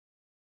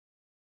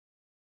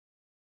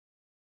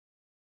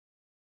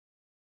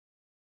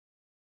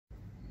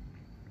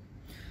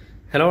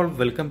Hello,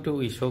 welcome to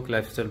Ishok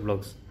Lifestyle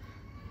Vlogs.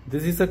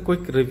 This is a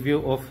quick review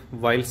of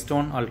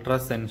Wildstone Ultra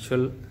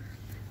Sensual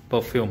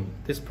Perfume.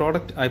 This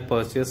product I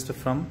purchased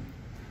from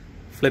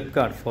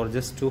Flipkart for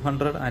just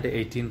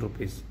 218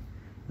 rupees.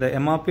 The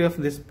MRP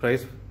of this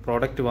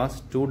product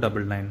was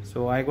 299.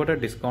 So I got a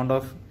discount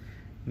of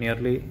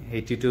nearly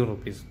 82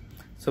 rupees.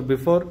 So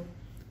before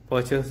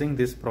purchasing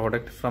this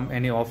product from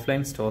any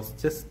offline stores,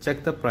 just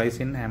check the price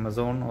in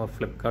Amazon or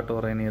Flipkart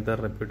or any other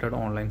reputed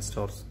online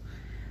stores.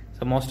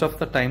 So most of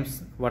the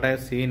times what I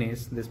have seen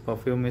is this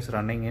perfume is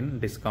running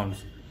in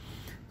discounts.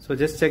 So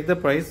just check the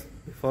price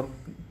before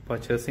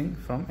purchasing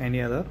from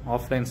any other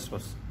offline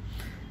stores.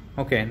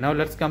 Okay, now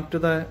let's come to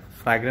the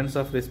fragrance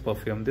of this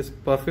perfume. This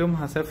perfume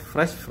has a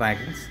fresh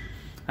fragrance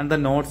and the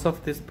notes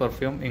of this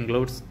perfume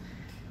includes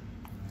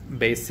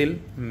basil,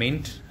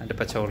 mint and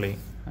patchouli.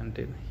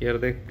 And here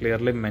they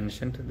clearly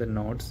mentioned the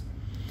notes.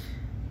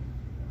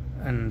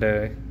 And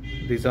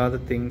these are the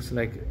things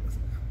like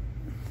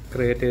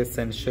create a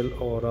sensual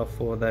aura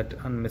for that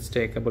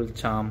unmistakable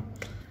charm.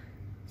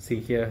 See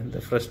here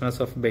the freshness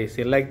of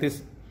basil like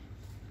this.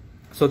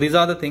 So these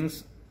are the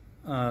things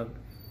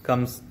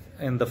comes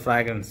in the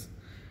fragrance.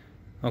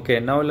 Okay,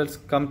 now let's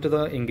come to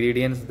the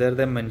ingredients. There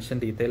they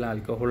mentioned ethyl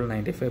alcohol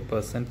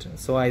 95%.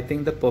 So I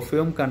think the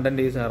perfume content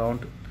is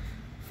around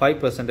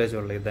 5%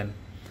 only then.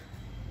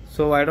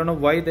 So I don't know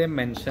why they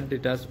mentioned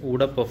it as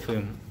Oud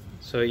perfume.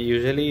 So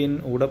usually in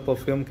Oud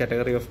perfume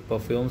category of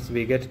perfumes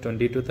we get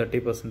 20 to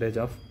 30%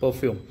 of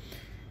perfume.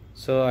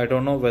 So I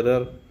don't know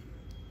whether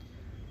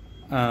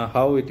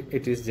how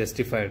it is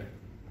justified.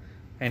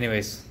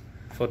 Anyways,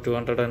 for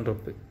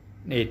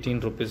 218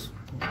 rupees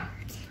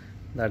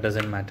that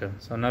doesn't matter.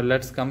 So now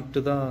let's come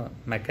to the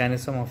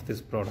mechanism of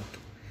this product.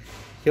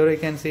 Here you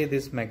can see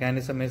this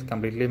mechanism is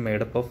completely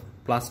made up of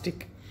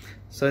plastic.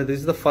 So this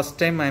is the first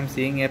time I am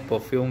seeing a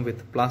perfume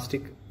with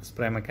plastic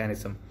spray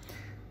mechanism.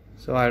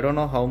 So I don't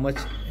know how much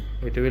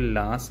it will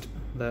last.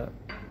 The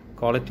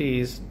quality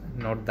is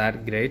not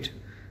that great,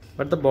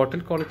 but the bottle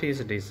quality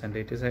is decent.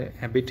 It is a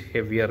bit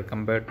heavier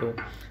compared to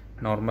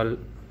normal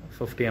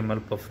 50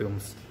 ml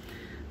perfumes.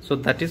 So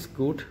that is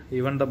good.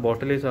 Even the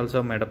bottle is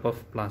also made up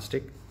of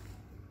plastic.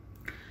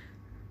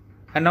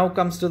 And now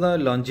comes to the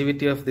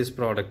longevity of this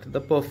product. The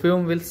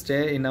perfume will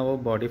stay in our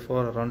body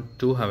for around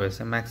 2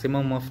 hours, a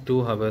maximum of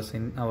 2 hours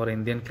in our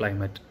Indian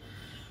climate.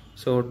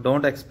 So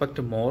don't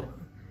expect more.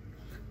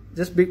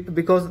 Just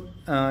because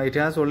it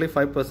has only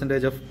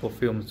 5% of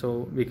perfume,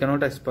 so we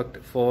cannot expect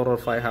 4 or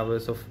 5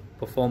 hours of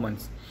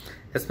performance,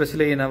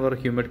 especially in our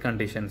humid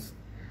conditions.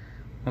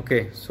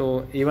 Okay,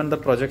 so even the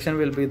projection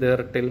will be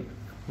there till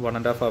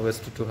 1.5 hours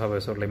to 2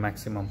 hours only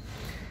maximum.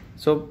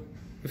 So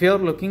if you are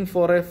looking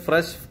for a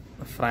fresh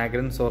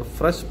fragrance or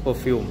fresh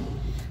perfume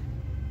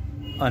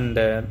and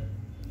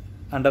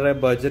under a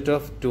budget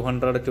of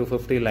 200 to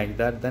 250 like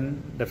that,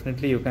 then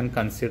definitely you can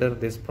consider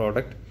this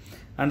product.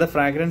 And the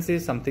fragrance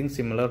is something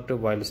similar to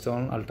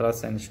Wildstone Ultra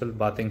Sensual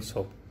bathing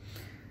soap.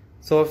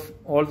 So if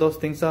all those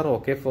things are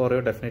okay for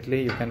you,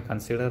 definitely you can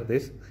consider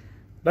this.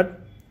 But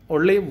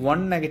only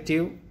one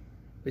negative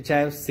which I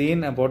have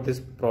seen about this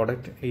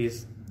product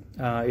is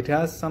it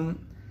has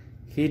some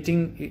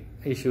heating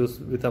issues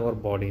with our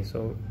body.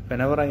 So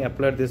whenever I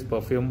applied this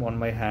perfume on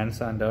my hands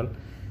and all,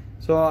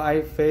 so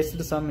I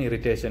faced some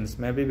irritations,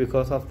 maybe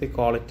because of the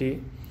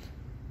quality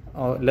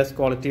or less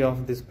quality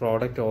of this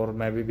product, or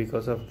maybe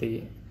because of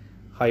the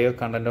higher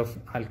content of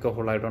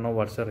alcohol. I don't know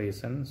what's the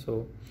reason.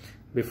 So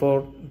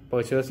before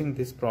purchasing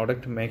this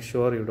product, make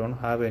sure you don't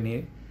have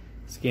any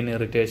skin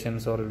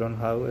irritations or you don't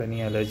have any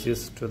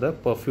allergies to the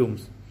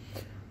perfumes.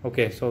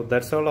 Okay, so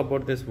that's all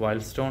about this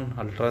Wildstone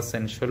Ultra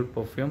Sensual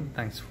perfume.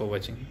 Thanks for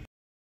watching.